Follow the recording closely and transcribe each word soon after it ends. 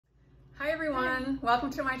Hi everyone,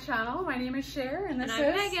 welcome to my channel. My name is Sher and this is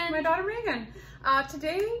Megan. My daughter Megan.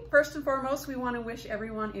 Today, first and foremost, we want to wish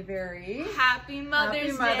everyone a very Happy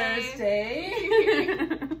Mother's Day.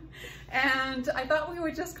 And I thought we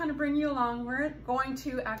would just kind of bring you along. We're going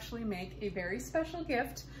to actually make a very special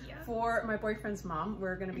gift for my boyfriend's mom.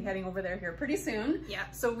 We're going to be heading over there here pretty soon.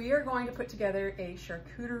 So we are going to put together a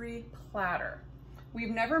charcuterie platter. We've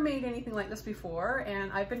never made anything like this before,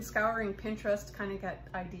 and I've been scouring Pinterest to kind of get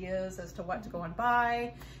ideas as to what to go and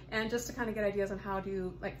buy, and just to kind of get ideas on how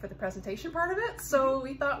to, like, for the presentation part of it. So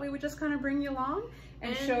we thought we would just kind of bring you along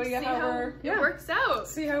and show you how it works out.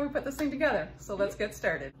 See how we put this thing together. So let's get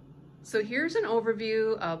started. So here's an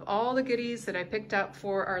overview of all the goodies that I picked up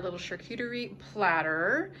for our little charcuterie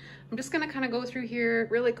platter. I'm just gonna kind of go through here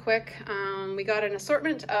really quick. We got an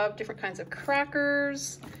assortment of different kinds of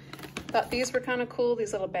crackers. Thought these were kind of cool,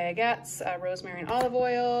 these little baguettes, rosemary and olive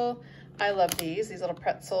oil. I love these little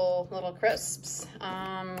pretzel little crisps.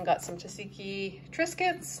 Got some tzatziki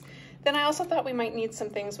Triscuits. Then I also thought we might need some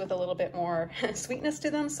things with a little bit more sweetness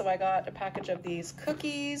to them, so I got a package of these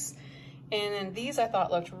cookies. And then these I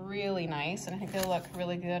thought looked really nice, and I think they'll look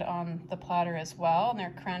really good on the platter as well, and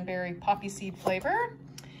they're cranberry poppy seed flavor.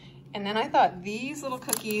 And then I thought these little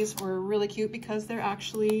cookies were really cute because they're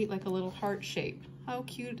actually like a little heart shape. How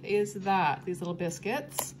cute is that? These little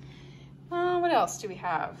biscuits. What else do we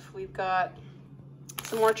have? We've got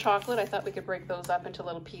some more chocolate. I thought we could break those up into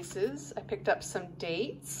little pieces. I picked up some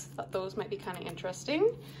dates. Thought those might be kind of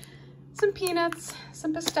interesting. Some peanuts,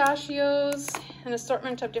 some pistachios, an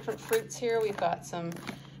assortment of different fruits here. We've got some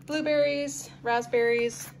blueberries,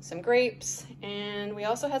 raspberries, some grapes, and we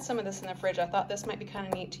also had some of this in the fridge. I thought this might be kind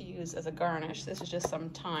of neat to use as a garnish. This is just some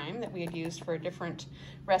thyme that we had used for a different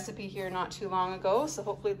recipe here not too long ago, so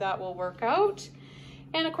hopefully that will work out.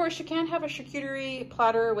 And of course, you can't have a charcuterie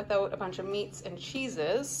platter without a bunch of meats and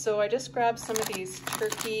cheeses, so I just grabbed some of these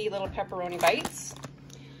turkey little pepperoni bites.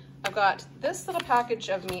 I've got this little package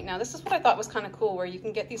of meat. Now, this is what I thought was kind of cool, where you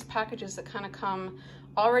can get these packages that kind of come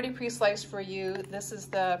already pre-sliced for you. This is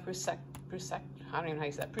the I don't even know how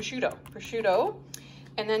you say that, prosciutto.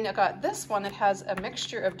 And then I got this one that has a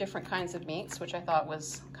mixture of different kinds of meats, which I thought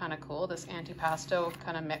was kind of cool, this antipasto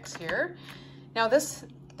kind of mix here. Now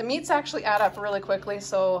the meats actually add up really quickly,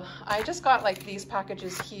 so I just got like these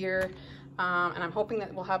packages here. And I'm hoping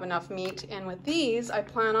that we'll have enough meat. And with these, I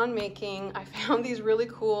plan on making, I found these really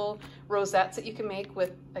cool rosettes that you can make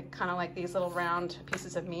with kind of like these little round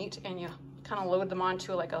pieces of meat, and you kind of load them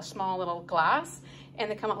onto like a small little glass, and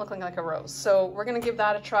they come out looking like a rose. So we're gonna give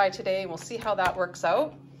that a try today, and we'll see how that works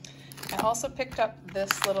out. I also picked up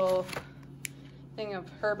this little thing of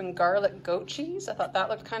herb and garlic goat cheese. I thought that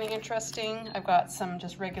looked kind of interesting. I've got some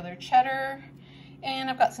just regular cheddar.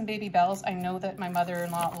 And I've got some Baby Bells. I know that my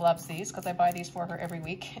mother-in-law loves these because I buy these for her every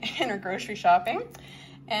week in her grocery shopping.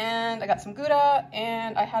 And I got some Gouda,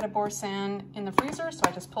 and I had a Boursin in the freezer, so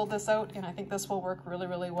I just pulled this out, and I think this will work really,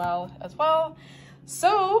 really well as well.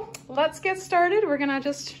 So let's get started. We're gonna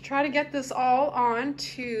just try to get this all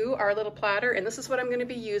onto our little platter, and this is what I'm gonna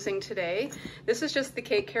be using today. This is just the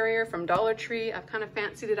cake carrier from Dollar Tree. I've kind of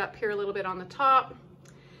fancied it up here a little bit on the top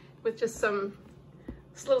with just some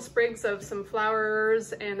little sprigs of some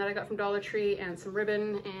flowers and that I got from Dollar Tree, and some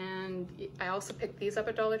ribbon. And I also picked these up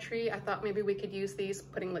at Dollar Tree. I thought maybe we could use these,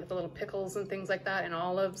 putting like the little pickles and things like that, and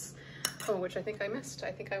olives. Oh, which I think I missed.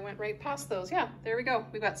 I think I went right past those. Yeah, there we go.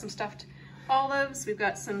 We've got some stuffed olives. We've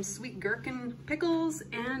got some sweet gherkin pickles,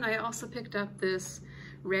 and I also picked up this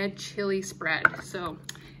red chili spread. So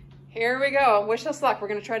here we go. Wish us luck. We're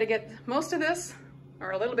gonna try to get most of this,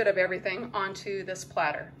 or a little bit of everything, onto this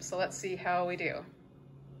platter. So let's see how we do.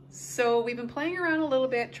 So we've been playing around a little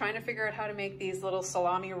bit, trying to figure out how to make these little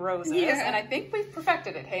salami roses, and I think we've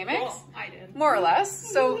perfected it, hey Megs? Well, I did. More or less.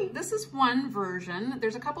 So this is one version.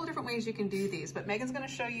 There's a couple of different ways you can do these, but Megan's gonna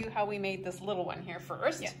show you how we made this little one here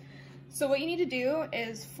first. Yeah. So what you need to do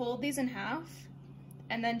is fold these in half,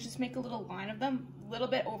 and then just make a little line of them, a little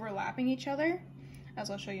bit overlapping each other,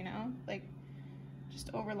 as I'll show you now. Like, just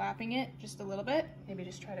overlapping it just a little bit. Maybe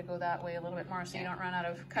just try to go that way a little bit more so you don't run out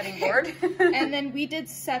of cutting board. And then we did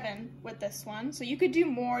 7 with this one. So you could do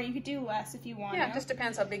more, you could do less if you want. Yeah, it just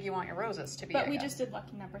depends how big you want your roses to be. But we just did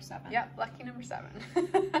lucky number 7. Yeah, lucky number 7.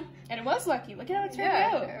 And it was lucky. Look at how it turned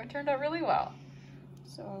out. Yeah, it turned out really well.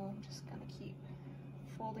 So I'm just gonna keep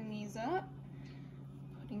folding these up,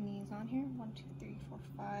 putting these on here. 1, 2, 3, 4,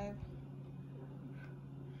 5.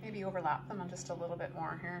 Maybe overlap them on just a little bit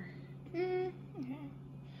more here. Okay.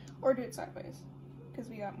 Or do it sideways, because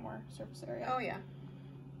we got more surface area. Oh yeah.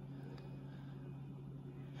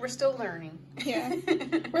 We're still learning. Yeah.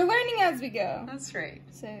 We're learning as we go. That's right.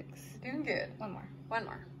 6. Doing good. One more. One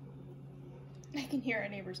more. I can hear our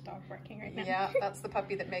neighbor's dog barking right now. Yeah, that's the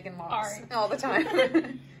puppy that Megan walks Alright. all the time.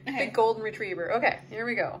 Okay. Big golden retriever. Okay, here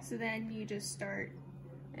we go. So then you just start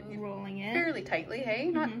And rolling it. fairly tightly, hey?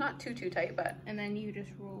 Not too tight, but And then you just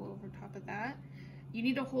roll over top of that. You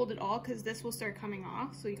need to hold it all because this will start coming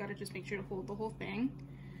off. So you got to just make sure to hold the whole thing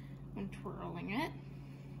when twirling it.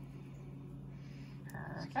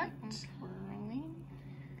 perfect.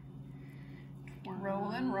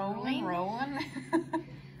 Twirling. Rolling.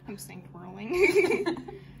 I'm saying twirling.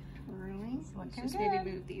 Twirling. Let's looking just good.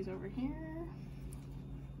 maybe move these over here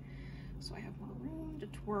so I have more room to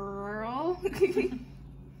twirl.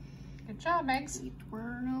 Good job, Megs. Keep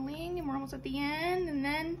twirling, and we're almost at the end, and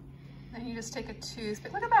then you just take a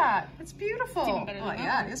toothpick. Look at that. It's beautiful. It's even better than Oh that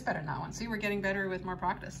yeah, one. it is better than that one. See, we're getting better with more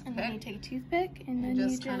practice. and then you take a toothpick, and then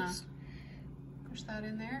just you kinda just push that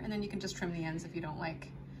in there, and then you can just trim the ends if you don't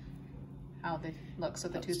like how they look. So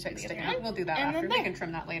the Let's toothpick do the sticking other out. end. We'll do that And then after. We there. can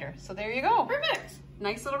trim that later. So there you go. perfect.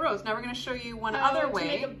 Nice little rose. Now we're going to show you one How other to way.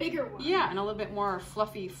 make a bigger one. Yeah, and a little bit more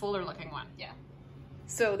fluffy, fuller looking one. Yeah.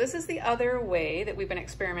 So this is the other way that we've been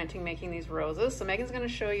experimenting making these roses. So Megan's going to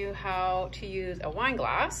show you how to use a wine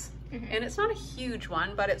glass. And it's not a huge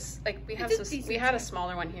one, but it's like we had a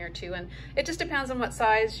smaller one here too, and it just depends on what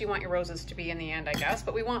size you want your roses to be in the end, I guess.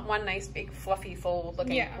 But we want one nice big fluffy full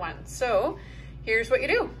looking one. So here's what you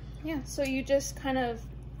do. Yeah, so you just kind of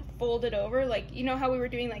fold it over, like, you know how we were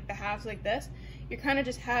doing like the halves like this? You're kind of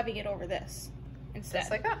just having it over this instead.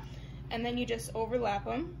 Just like that. And then you just overlap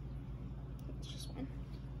them. It's just one.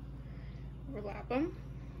 Overlap them.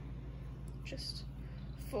 Just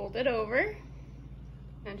fold it over.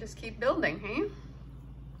 And just keep building, hey?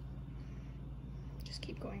 Just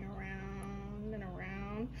keep going around and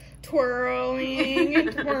around. Twirling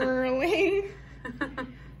and twirling.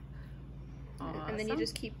 And then you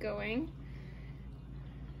just keep going.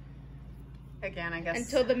 Again, I guess.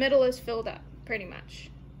 Until the middle is filled up, pretty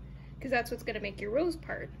much. Because that's what's going to make your rose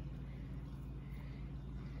part.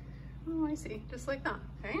 Oh, I see. Just like that,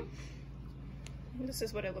 okay? This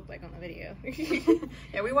is what it looked like on the video.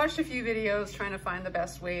 Yeah, we watched a few videos trying to find the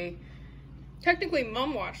best way. Technically,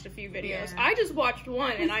 Mom watched a few videos. Yeah. I just watched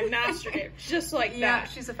one and I mastered it just like Yeah, that.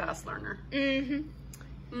 she's a fast learner.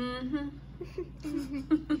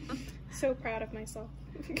 So proud of myself.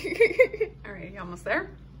 All right, you almost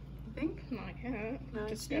there, I think? Not yet. Not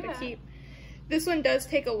Just gotta yet. keep. This one does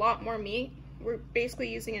take a lot more meat. We're basically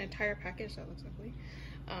using an entire package. That looks ugly.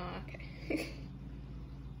 Okay.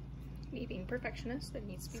 Me being perfectionist, that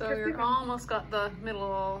needs to be So perfectly you're round. almost got the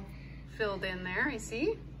middle filled in there, I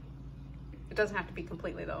see. It doesn't have to be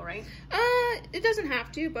completely though, right? It doesn't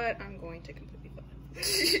have to, but I'm going to completely fill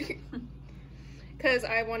it. Because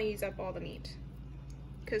I want to use up all the meat.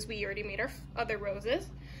 Because we already made our other roses.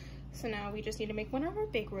 So now we just need to make one of our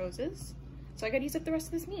big roses. So I gotta use up the rest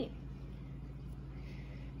of this meat.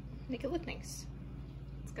 Make it look nice.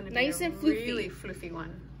 It's gonna be Nice a and floofy. really floofy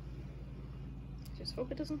one. Just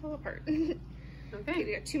hope it doesn't fall apart. Okay, we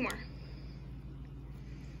Okay, got two more.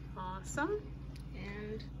 awesome.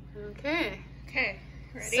 And, Okay, okay,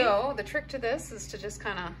 ready? so the trick to this is to just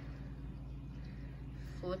kind of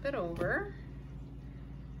flip it over.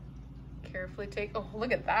 Carefully take, oh,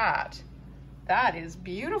 look at that. That is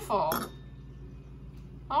beautiful.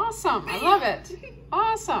 Awesome, I love it.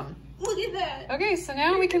 Awesome. Look at that. Okay, so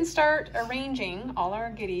now we can start arranging all our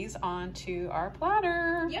goodies onto our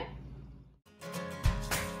platter. Yep.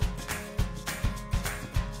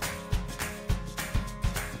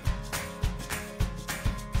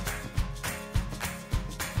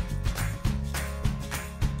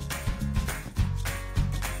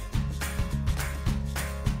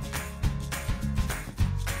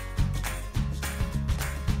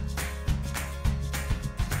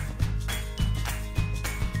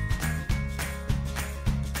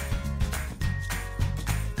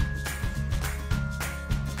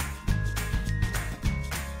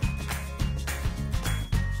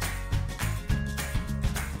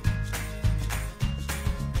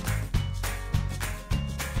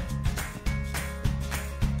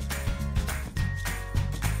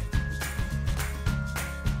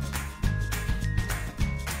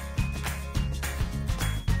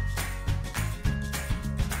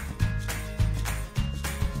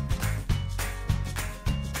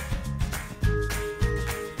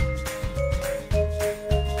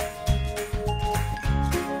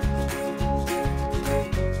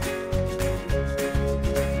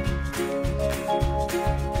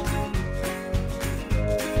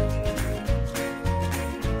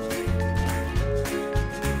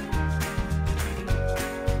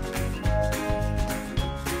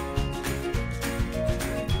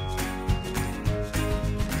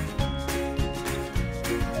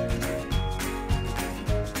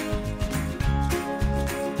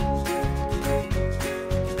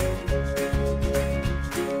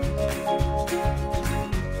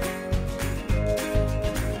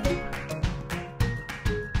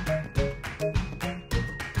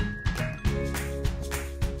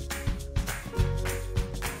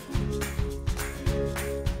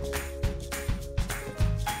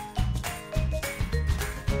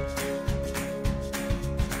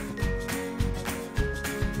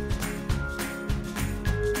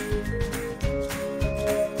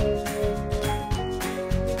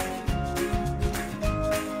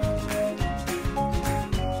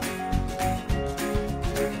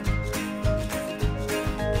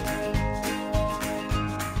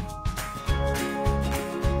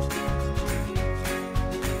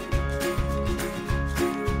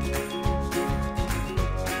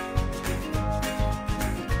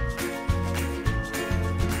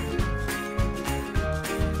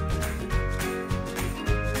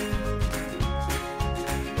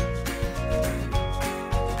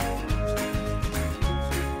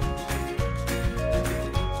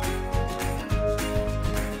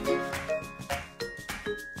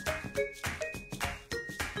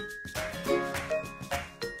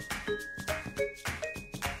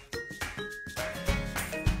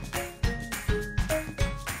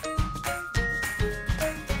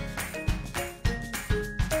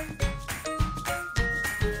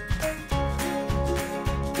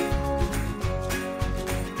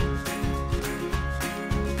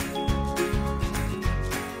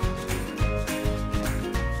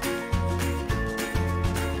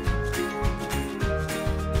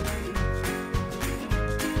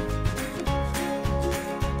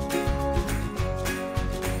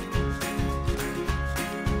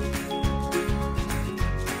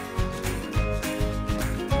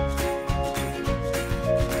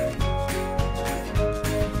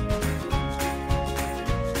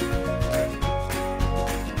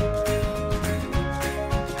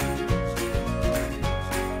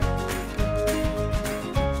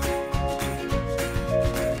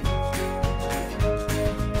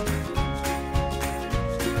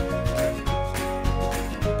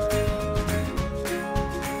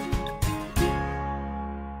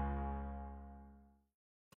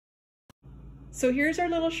 So here's our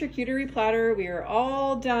little charcuterie platter. We are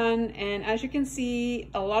all done, and as you can see,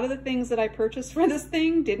 a lot of the things that I purchased for this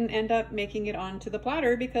thing didn't end up making it onto the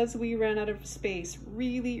platter because we ran out of space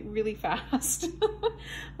really fast.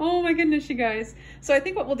 Oh my goodness, you guys. So I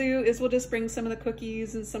think what we'll do is we'll just bring some of the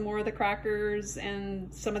cookies and some more of the crackers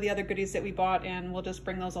and some of the other goodies that we bought, and we'll just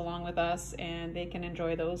bring those along with us, and they can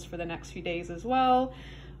enjoy those for the next few days as well.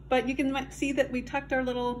 But you can see that we tucked our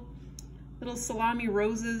little salami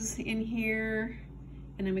roses in here,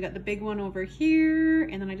 and then we got the big one over here,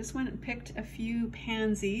 and then I just went and picked a few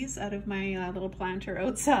pansies out of my little planter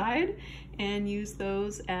outside and used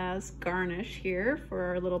those as garnish here for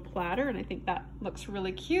our little platter, and I think that looks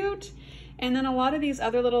really cute. And then a lot of these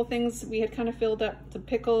other little things we had kind of filled up, the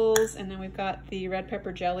pickles, and then we've got the red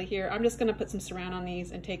pepper jelly here. I'm just gonna put some saran on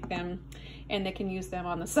these and take them, and they can use them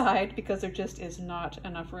on the side because there just is not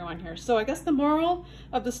enough room on here. So I guess the moral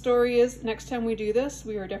of the story is next time we do this,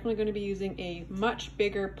 we are definitely going to be using a much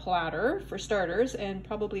bigger platter for starters, and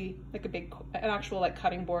probably like an actual like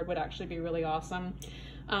cutting board would actually be really awesome.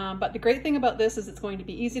 But the great thing about this is it's going to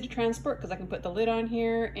be easy to transport because I can put the lid on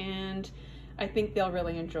here, and I think they'll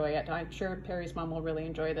really enjoy it. I'm sure Perry's mom will really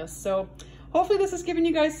enjoy this. So hopefully this has given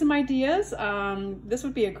you guys some ideas. This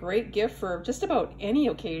would be a great gift for just about any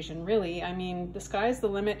occasion, really. I mean, the sky's the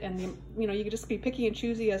limit, and you know, you could just be picky and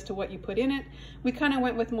choosy as to what you put in it. We kind of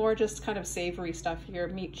went with more just kind of savory stuff here,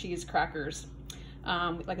 meat, cheese, crackers.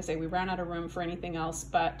 Like I say, we ran out of room for anything else,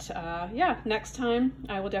 but yeah, next time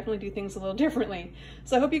I will definitely do things a little differently.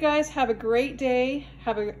 So I hope you guys have a great day,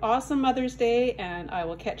 have an awesome Mother's Day, and I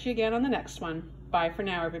will catch you again on the next one. Bye for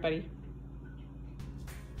now, everybody.